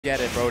Get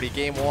it, Brody.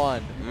 Game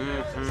 1.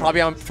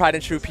 Probably on tried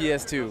and true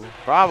PS2.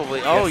 Probably.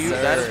 Oh, Yes,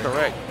 that is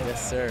correct.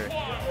 Yes, sir.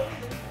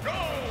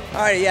 All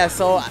right, yeah.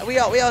 So we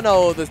all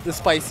know the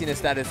spiciness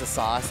that is the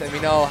sauce, and we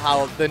know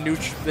how the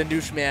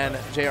Noosh man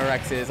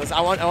JRX is.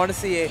 I want to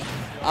see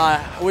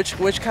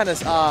which kind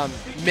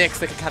of mix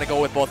that can kind of go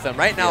with both of them.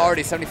 Right now,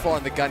 already 74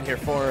 on the gun here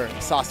for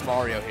Sauce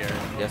Mario here.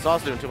 Yeah,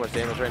 Sauce doing too much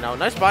damage right now.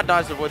 Nice spot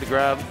dodge to avoid the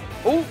grab.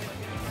 Ooh.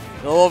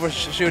 A little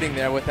overshooting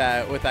there with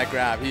that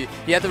grab. He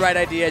had the right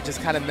idea,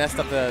 just kind of messed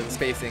up the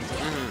spacing.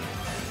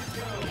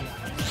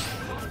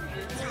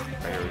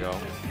 Right, here we go. All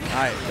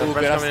right, good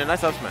coming in.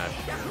 Nice up smash.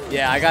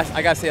 Yeah, I got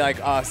to say, like,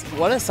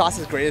 one of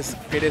Sauce's greatest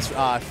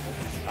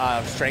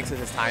strengths is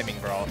his timing,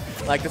 bro.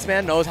 Like, this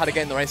man knows how to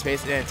get in the right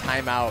space and then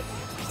time out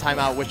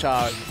which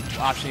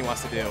option he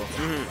wants to do.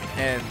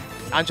 And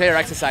on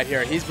JRX's side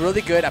here, he's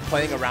really good at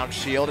playing around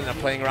shield and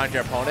playing around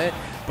your opponent.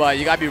 But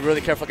you gotta be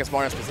really careful against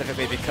Mario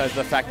specifically because of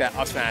the fact that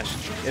up smash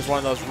is one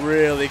of those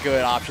really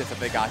good options that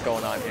they got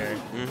going on here.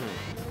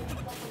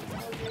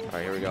 All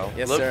right, here we go.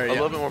 Yes, sir. A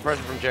little bit more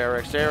pressure from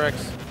JRX.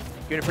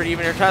 JRX getting pretty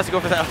even here. Tries to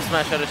go for that up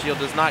smash out of shield.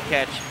 Does not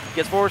catch.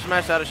 Gets forward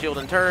smash out of shield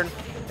and turn.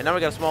 And now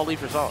we got a small lead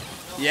for Sauce.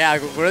 Yeah,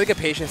 really good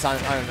patience on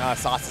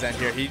Sauce's end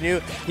here. He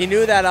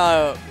knew that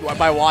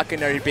by walking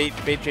there, he bait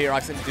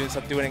JRX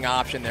into doing an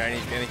option there, and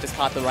he just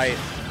caught the right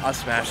up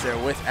smash there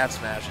with F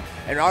smash.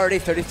 And already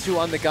 32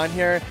 on the gun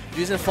here,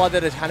 using Flood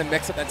to kind of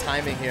mix up that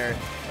timing here,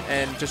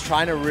 and just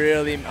trying to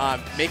really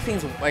make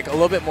things like a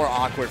little bit more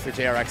awkward for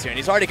JRX here. And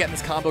he's already getting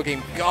this combo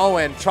game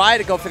going. Try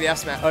to go for the F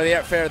smash or the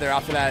air fair there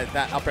after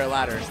that up air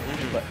ladder.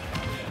 But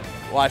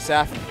watch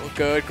that.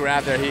 Good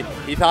grab there.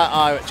 He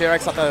thought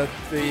JRX thought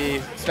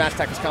the smash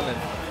attack was coming.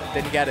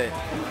 Didn't get it.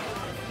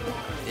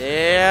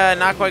 Yeah,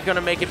 not quite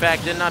gonna make it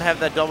back. Did not have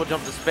that double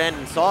jump to spend.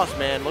 And Sauce,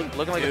 man,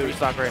 looking like a free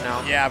stock right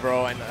now. Yeah,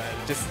 bro, and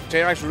just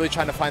JRX really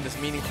trying to find this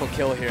meaningful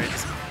kill here, and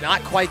just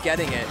not quite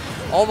getting it.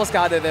 Almost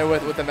got it there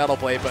with the metal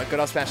blade, but good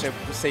up smash to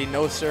say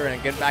no sir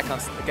and getting back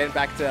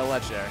to the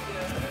ledge there.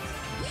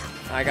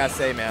 I gotta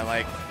say, man,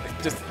 like,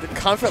 just the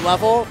comfort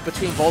level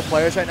between both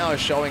players right now is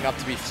showing up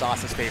to be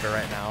Sauce's favor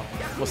right now.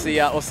 We'll see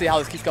how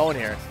this keeps going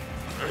here.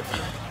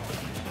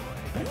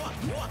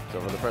 So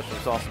the pressure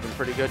from Sauce has been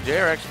pretty good.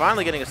 JRX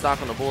finally getting a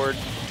stock on the board.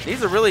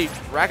 Needs to really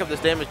rack up this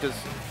damage because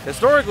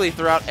historically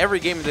throughout every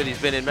game that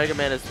he's been in, Mega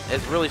Man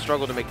has really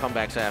struggled to make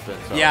comebacks happen.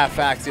 So. Yeah,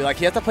 facts, dude. Like,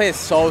 he has to play it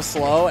so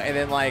slow and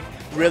then like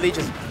really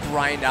just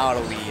grind out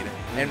a lead.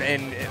 And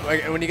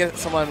when you get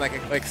someone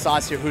like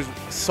Sauce here, who's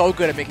so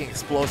good at making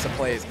explosive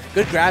plays,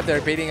 good grab there,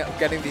 getting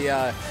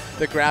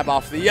the grab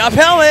off the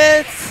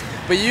pellets.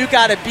 But you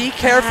gotta be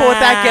careful with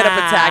that get up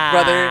attack,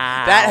 brother.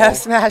 That F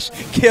smash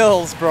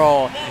kills,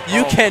 bro.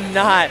 You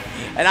cannot,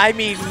 and I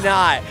mean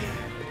not,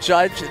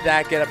 judge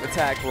that get up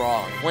attack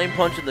wrong. Flame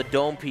punch in the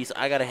dome piece.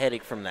 I got a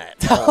headache from that.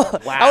 Oh,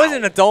 wow. That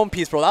wasn't a dome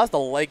piece, bro. That was the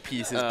leg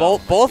pieces.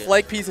 Both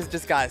leg pieces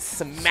just got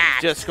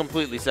smacked. Just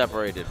completely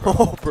separated, bro.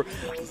 Oh, bro.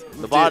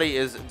 The body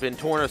has been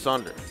torn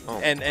asunder. Oh.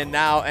 And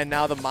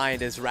now the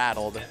mind is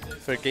rattled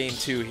for game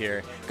 2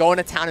 here. Going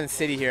to town and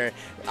city here.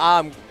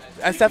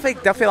 It's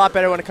definitely a lot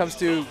better when it comes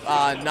to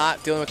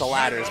not dealing with the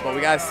ladders, but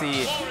we gotta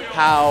see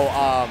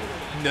how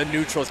the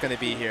neutral is gonna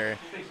be here.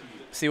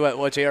 See what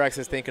JRX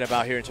is thinking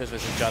about here in terms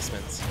of his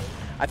adjustments.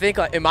 I think,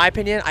 in my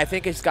opinion, I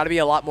think it's got to be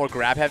a lot more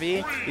grab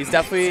heavy. He's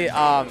definitely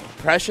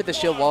pressured the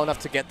shield well enough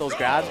to get those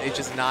grabs. It's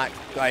just not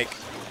like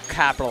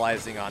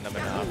capitalizing on them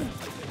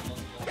enough.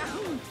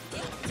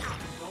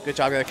 Good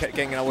job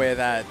getting away with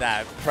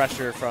that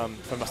pressure from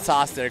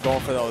Sauce there, going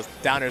for those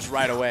downers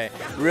right away.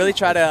 Really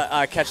try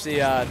to catch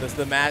the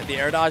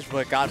air dodge,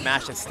 but got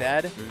mashed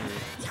instead.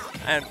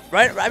 And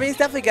I mean, he's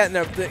definitely getting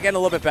a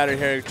little bit better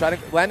here.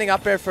 Landing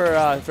up there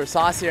for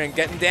Sauce here and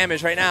getting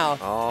damage right now.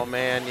 Oh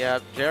man, yeah,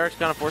 JRX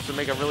kind of forced to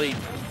make a really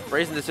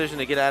brazen decision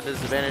to get out of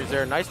his advantage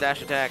there. Nice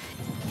dash attack.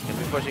 Gonna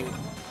be pushing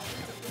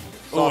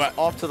Sauce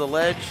off to the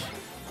ledge.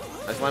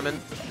 Nice lemon.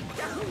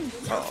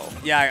 Uh-oh.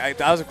 Yeah,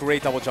 that was a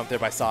great double jump there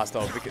by Sauce,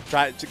 though.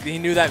 He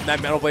knew that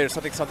metal blade or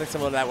something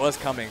similar to that was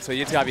coming, so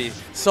you just gotta be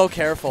so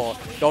careful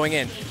going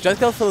in.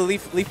 Just go for the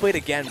leaf blade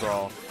again,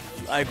 bro.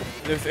 Like,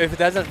 if it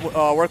doesn't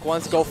work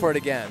once, go for it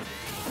again.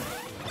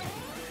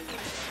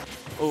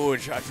 Ooh,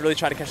 I really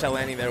tried to catch that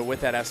landing there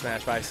with that F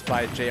smash by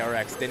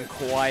JRX. Didn't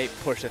quite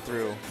push it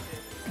through.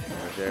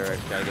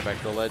 JRX gotta get back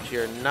to the ledge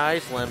here.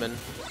 Nice lemon.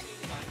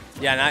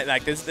 Yeah,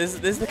 like this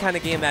is the kind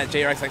of game that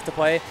JRX likes to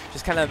play.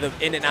 Just kind of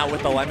the in and out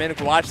with the lemon.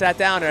 Watch that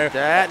downer.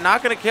 That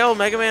not gonna kill.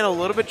 Mega Man a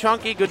little bit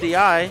chunky. Good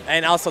DI.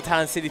 And also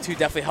Town and City 2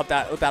 definitely helped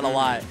out with that a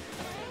lot.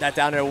 That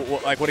downer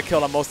would have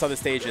killed on most other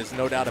stages,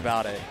 no doubt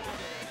about it.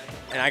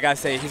 And I gotta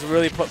say, he's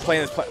really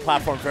playing this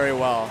platform very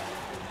well.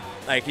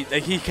 Like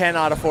he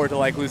cannot afford to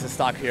lose his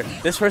stock here.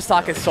 This first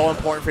stock is so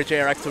important for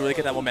JRX to really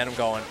get that momentum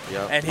going.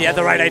 Yep. And he had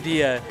the right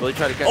idea. Really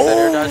tried to catch that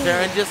air dodge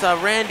there, and just a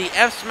Randy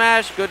F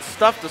smash. Good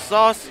stuff to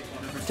Sauce.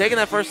 Taking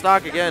that first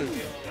stock again.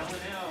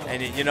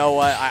 And you know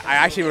what? I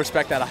actually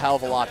respect that a hell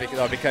of a lot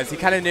because he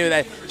kind of knew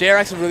that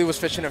JRX really was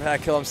fishing for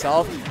that kill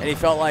himself, and he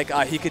felt like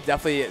he could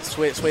definitely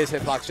sway his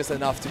hitbox just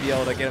enough to be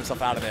able to get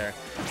himself out of there.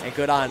 And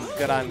good on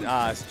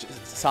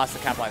Sauce to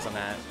capitalize on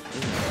that.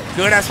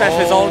 Good S smash of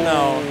his own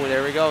though.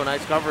 There we go.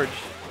 Nice coverage.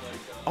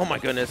 Oh my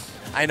goodness.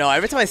 I know.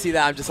 Every time I see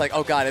that, I'm just like,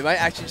 oh god, am I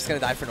actually just gonna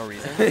die for no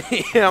reason?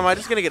 Yeah, am I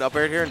just gonna get up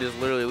aired here and just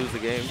literally lose the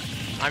game?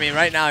 I mean,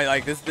 right now,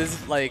 like this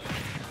is like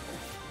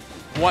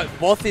what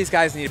both these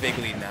guys need a big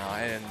lead now,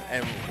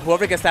 and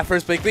whoever gets that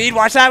first big lead,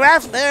 watch that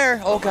ref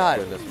there. Oh god.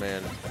 Goodness,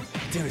 man.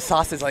 Dude,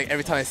 Sauce is like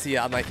every time I see it,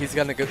 I'm like, he's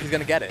gonna get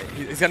it.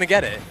 He's gonna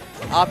get it.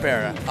 Up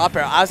air, up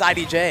air. I was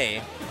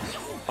IDJ.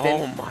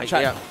 Oh my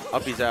god. Yeah,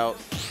 up he's out.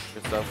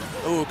 Good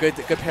stuff. Ooh, good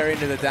parry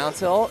into the down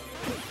tilt.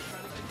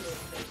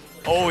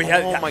 Oh,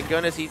 my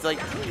goodness, he's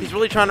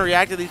really trying to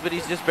react to these, but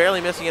he's just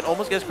barely missing it.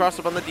 Almost gets crossed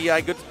up on the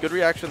DI. Good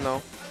reaction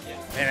though.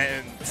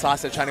 And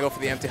Sauce trying to go for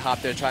the empty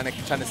hop there, trying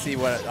to see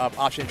what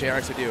option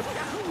JRX would do.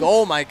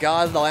 Oh my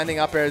god, the landing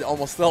up air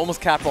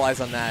almost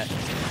capitalized on that.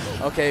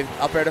 Okay,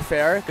 up air to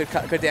fair.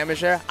 Good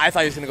damage there. I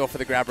thought he was gonna go for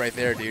the grab right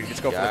there, dude.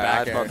 Just go for the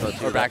back air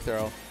or back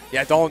throw.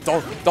 Yeah, don't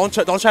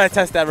try to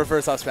test that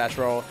reverse up smash,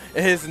 bro.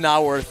 It is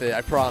not worth it. I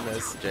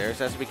promise. JRX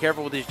has to be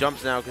careful with these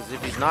jumps now, because if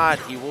he's not,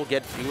 he will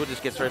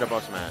just get straight up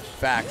smash.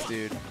 Facts,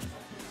 dude.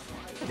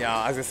 Yeah,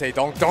 I was gonna say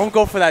don't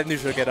go for that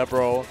neutral get up,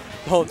 bro.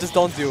 Just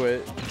don't do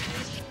it.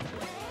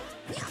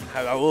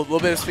 A little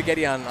bit of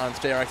spaghetti on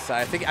JRX's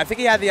side. I think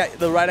he had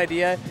the right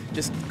idea,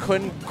 just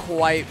couldn't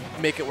quite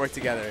make it work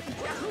together.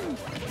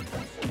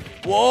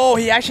 Whoa,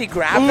 he actually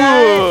grabbed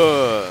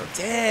that?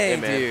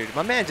 Dang, hey, dude.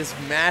 My man just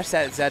mashed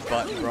that Z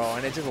button, bro,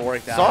 and it just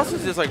worked out. Sauce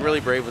is just like really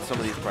brave with some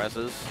of these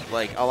presses.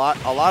 Like a lot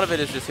of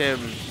it is just him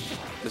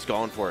just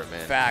going for it,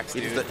 man. Facts,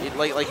 dude.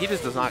 He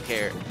just does not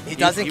care. He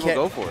doesn't care. He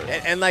will go for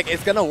it. And like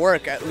it's gonna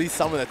work at least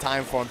some of the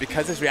time for him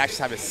because his reaction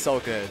time is so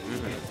good.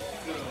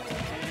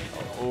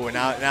 Ooh,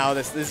 now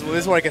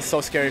this work is so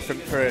scary for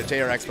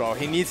JRX, bro.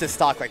 He needs his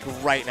stock like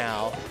right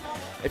now.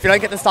 If you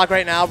don't get the stock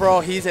right now, bro,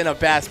 he's in a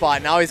bad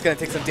spot. Now he's going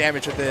to take some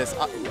damage with this.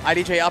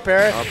 IDJ up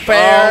air.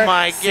 Fair. Oh,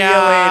 my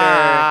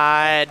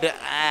God.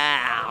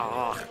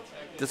 Ow.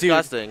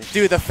 Disgusting.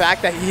 Dude, the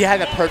fact that he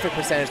had a perfect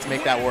percentage to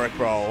make that work,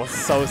 bro, was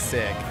so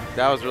sick.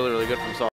 That was really, really good from Sauce.